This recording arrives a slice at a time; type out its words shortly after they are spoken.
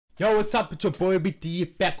Yo, what's up? It's your boy BT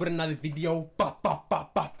back with another video. Pop, pop,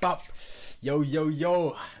 pop, pop, pop. Yo.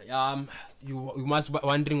 You must be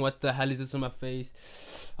wondering what the hell is this on my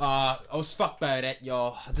face. I was fucked by that,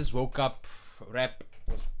 yo. I just woke up. Rap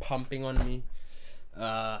was pumping on me.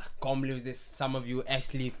 Can't believe this. Some of you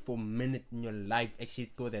actually, for a minute in your life,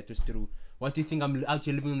 actually thought that was true. What do you think? I'm out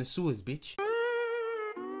here living in the sewers, bitch?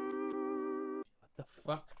 What the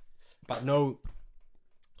fuck? But no.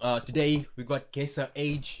 Today we got guess her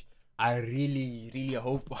age. I really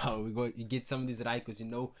hope you get some of these right, because you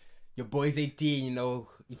know your boy's 18. You know,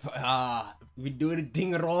 if we do the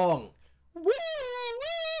thing wrong. Woo!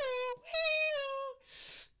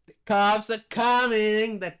 The cops are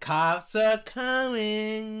coming. The cops are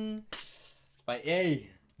coming. But hey,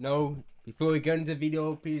 no. Before we get into the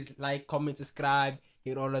video, please like, comment, subscribe,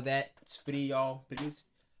 hit all of that. It's free, y'all. Please.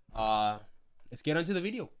 Let's get on to the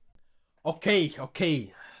video. Okay.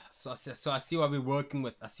 So I see what we're working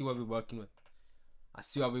with.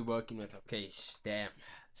 Okay, damn.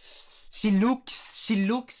 She looks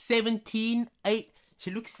 17, 8.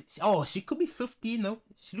 She looks, oh, she could be 15, no?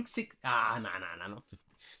 She looks 6. Nah, not 15.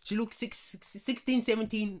 She looks 16,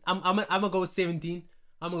 17. I'm gonna go with 17.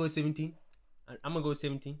 I'm gonna go with 17.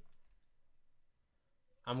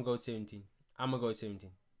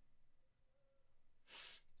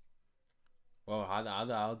 Well,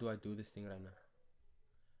 how do I do this thing right now?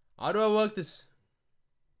 How do I work this?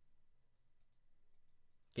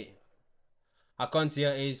 Okay. I can't see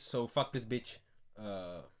her age, so fuck this bitch.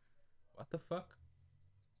 What the fuck?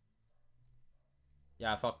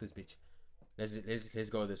 Yeah, fuck this bitch. Let's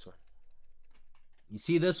go with this one. You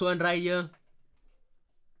see this one right here?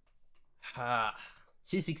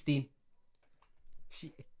 She's 16.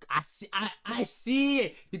 I see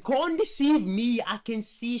it. You can't deceive me. I can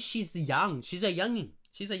see she's young. She's a youngin.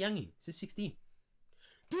 She's 16.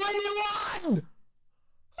 21!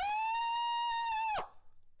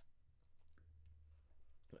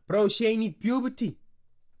 Bro, she ain't need puberty.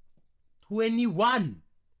 21.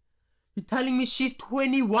 You telling me she's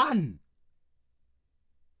 21?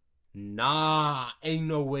 Nah, ain't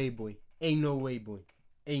no way, boy.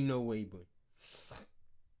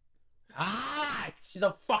 She's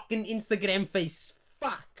a fucking Instagram face.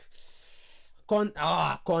 Fuck. Can't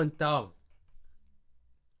tell.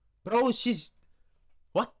 Bro, she's...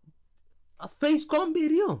 What? A face can't be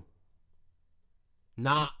real.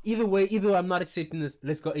 Nah, either way, I'm not accepting this.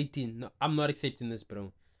 Let's go 18. No, I'm not accepting this,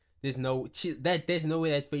 bro. There's no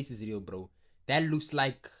way that face is real, bro. That looks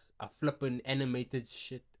like a flippin' animated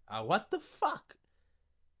shit. What the fuck?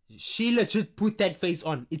 She legit put that face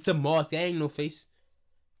on. It's a mask. There ain't no face.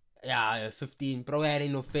 Yeah, 15, bro. There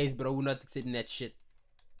ain't no face, bro. We're not accepting that shit.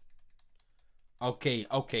 Okay.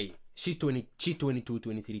 She's 20. She's 22,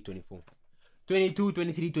 23, 24. 22,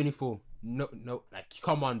 23, 24. No, like,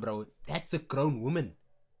 come on, bro. That's a grown woman.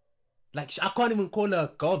 Like, I can't even call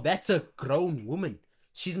her a girl. That's a grown woman.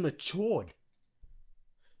 She's matured.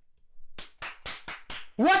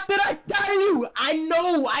 What did I tell you? I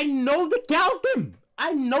know the Galdim.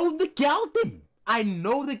 I know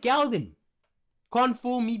the Galdim. Can't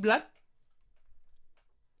fool me, blood.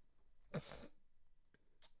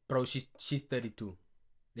 Bro, she's 32.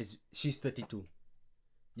 She's 32.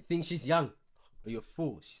 You think she's young? But you're a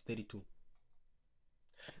fool. She's 32.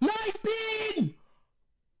 19!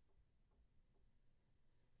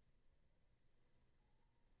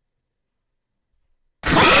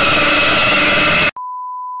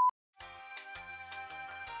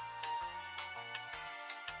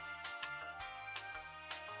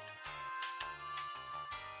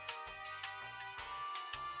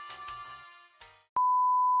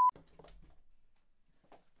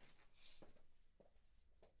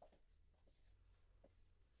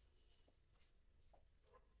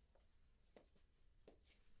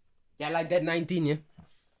 Yeah, like that 19, yeah?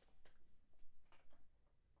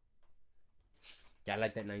 Yeah,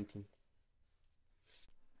 like that 19.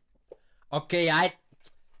 Okay, I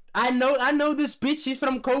know this bitch. She's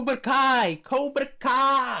from Cobra Kai.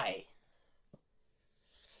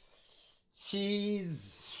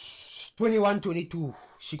 She's 21, 22.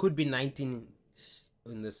 She could be 19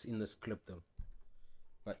 in this clip though.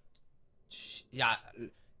 But yeah,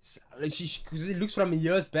 cause it looks from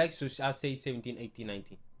years back, so I'll say 17, 18,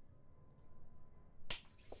 19.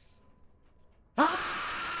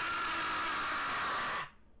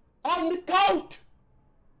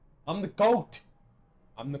 I'm the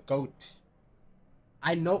GOAT.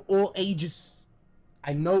 I know all ages.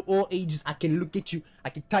 I can look at you. I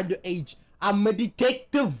can tell your age. I'm a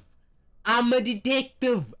detective.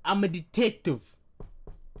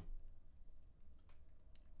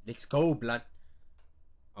 Let's go, blood.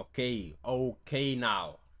 Okay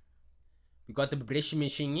now. We got the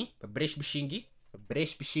Breshishingi.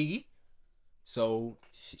 So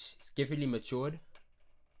she's definitely matured.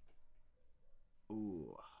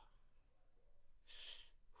 Ooh.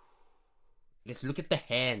 Let's look at the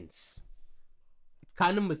hands. It's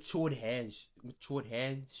kind of matured hands. The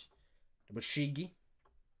Bashigi.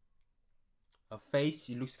 Her face,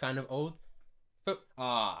 she looks kind of old.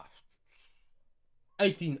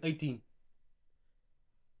 18.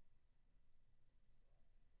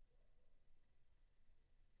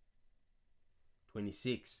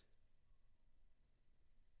 26.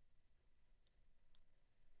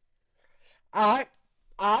 Alright.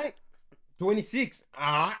 26.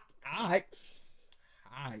 Alright.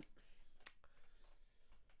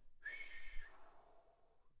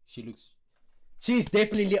 She's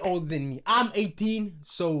definitely older than me. I'm 18,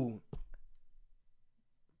 so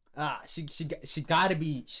she gotta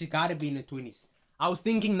be in her 20s. I was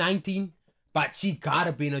thinking 19, but she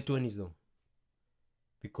gotta be in her 20s though,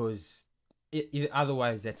 because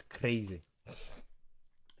otherwise that's crazy.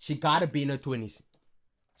 She gotta be in her 20s.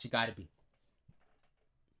 She gotta be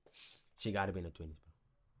in her 20s, bro.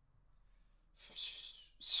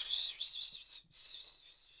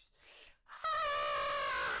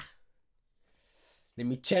 Let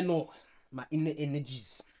me channel my inner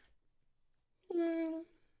energies.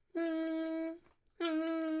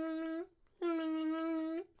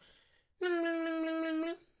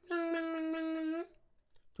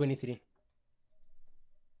 23.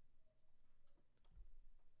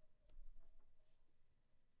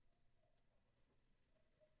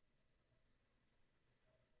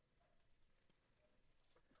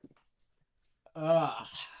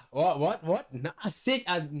 What? No, I said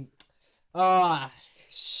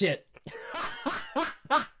shit.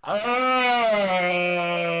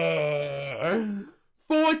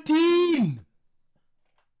 14.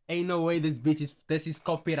 Ain't no way this is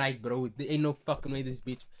copyright, bro. There ain't no fucking way this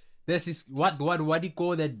bitch. This is what do you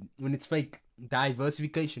call that when it's fake?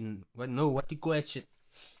 Diversification. What do you call that shit?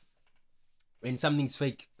 When something's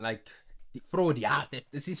fake, like fraud. Yeah,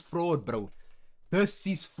 this is fraud, bro. This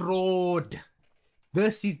is fraud.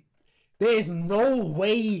 There's no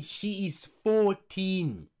way she is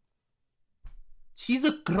 14. She's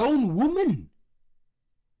a grown woman.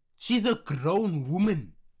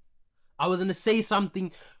 I was gonna say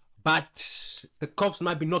something, but the cops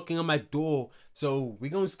might be knocking on my door, so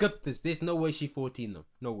we're gonna skip this. There's no way she's 14 though.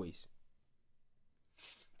 No ways.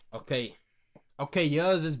 Okay,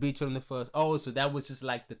 here's this bitch on the first. Oh, so that was just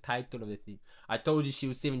like the title of the thing. I told you she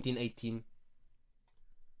was 17, 18.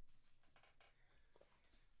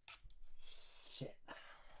 Shit.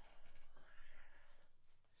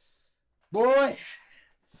 Boy.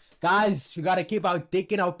 Guys, we gotta keep our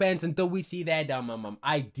dick in our pants until we see that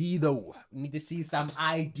ID though. We need to see some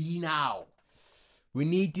ID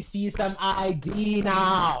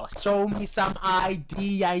now. Show me some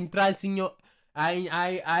ID. I ain't trusting your.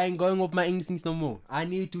 I ain't going off my instincts no more. I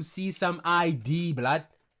need to see some ID, blood.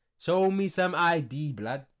 Show me some ID,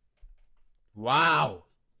 blood. Wow.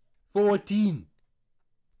 14.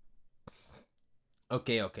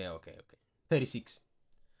 Okay. 36.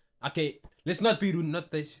 Okay, let's not be rude.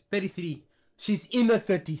 Not 33. She's in her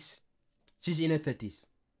 30s.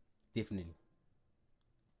 Definitely.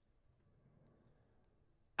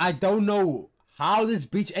 I don't know how this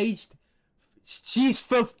bitch aged. She's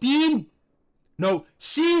 15. No,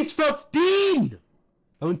 she's 15.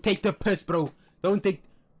 Don't take the piss, bro.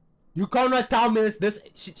 You cannot tell me this.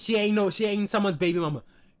 She ain't someone's baby mama.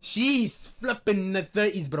 She's flipping in the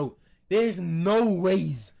 30s, bro. There's no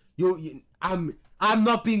ways. I'm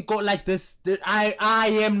not being caught like this. I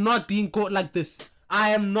am not being caught like this.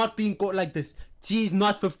 She's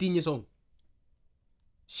not 15 years old.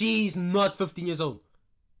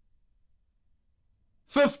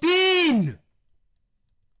 15!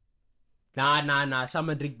 Nah.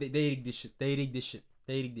 Someone rigged this shit. They rigged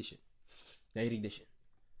this shit.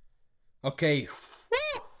 Okay.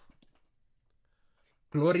 Woo!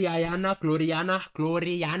 Gloriana.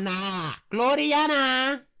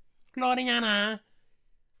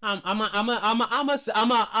 I'm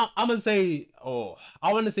gonna say,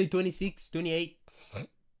 I want to say 26, 28,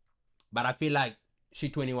 but I feel like she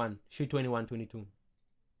 21, 22.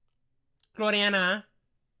 Gloriana,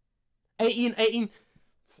 18.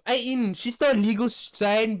 She's still legal.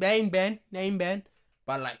 Saying name ban,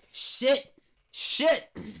 but like shit.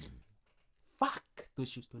 Fuck, thought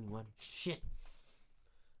she was 21. Shit.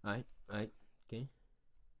 Alright, okay.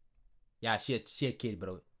 Yeah, she a kid,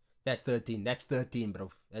 bro. That's 13,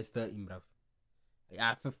 bro. That's 13, bro.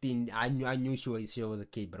 Yeah, 15. I knew she was a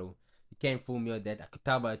kid, bro. You can't fool me with that. I could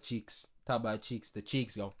tell by her cheeks. The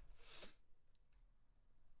cheeks, yo.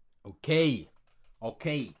 Okay.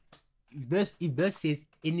 Okay. If this says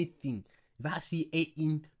anything, if I see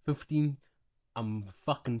 18, 15, I'm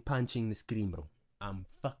fucking punching the screen, bro. I'm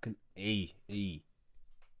fucking hey.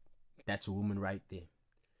 That's a woman right there.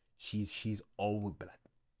 She's old blood.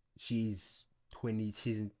 She's 20.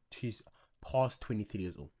 She's past 23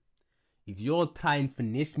 years old. If you're trying to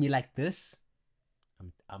finesse me like this,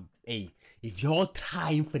 hey. If you're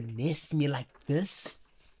trying to finesse me like this,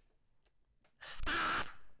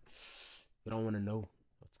 you don't want to know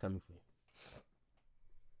what's coming for you.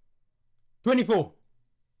 24.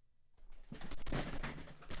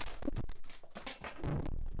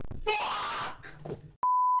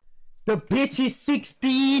 The bitch is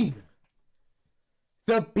 16.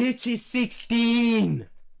 The bitch is 16.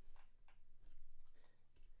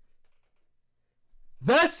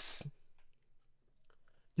 This?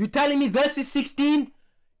 You telling me this is 16?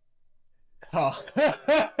 Oh.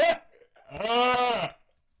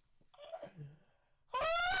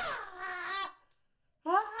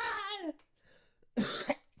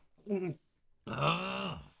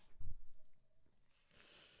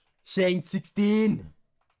 Shane 16.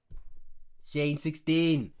 Shane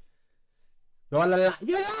 16. You're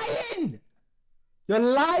lying. You're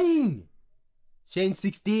lying. Shane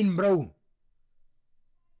 16, bro.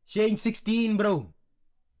 Shane 16, bro.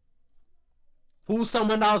 Fool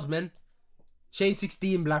someone else, man. Shane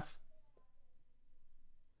 16, bluff.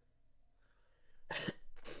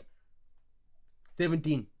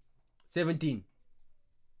 Seventeen. Sick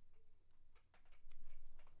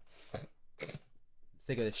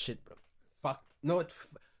of this shit, bro. Fuck. No,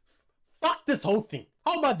 fuck this whole thing.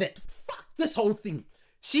 How about that? Fuck this whole thing.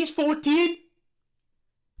 She's 14.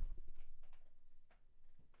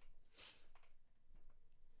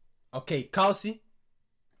 Okay, Kelsey.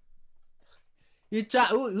 Who you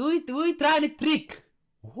trying to trick?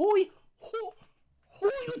 Who you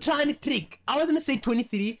trying to trick? I was gonna say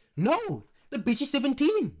 23. No, the bitch is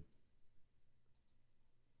 17.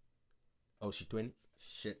 Oh, she 20?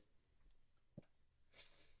 Shit.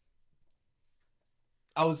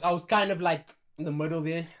 I was kind of like in the middle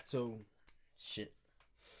there, so shit.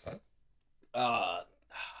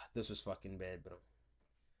 This was fucking bad, bro.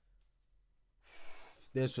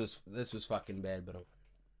 This was fucking bad, bro.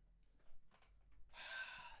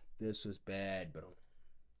 This was bad, bro.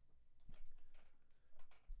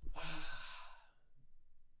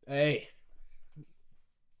 Hey,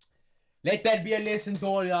 let that be a lesson to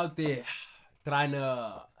all you out there trying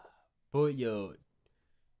to put your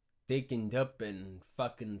dick and up and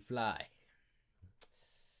fucking fly.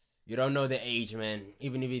 You don't know the age, man.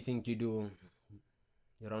 Even if you think you do,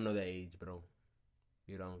 you don't know the age, bro.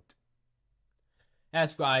 You don't.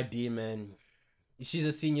 Ask for ID, man. If she's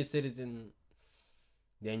a senior citizen,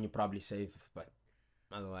 then you're probably safe. But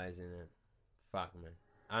otherwise, fuck, man.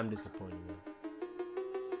 I'm disappointed, man.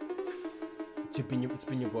 It's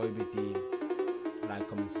been your boy, BT. Like,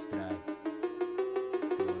 comment, subscribe.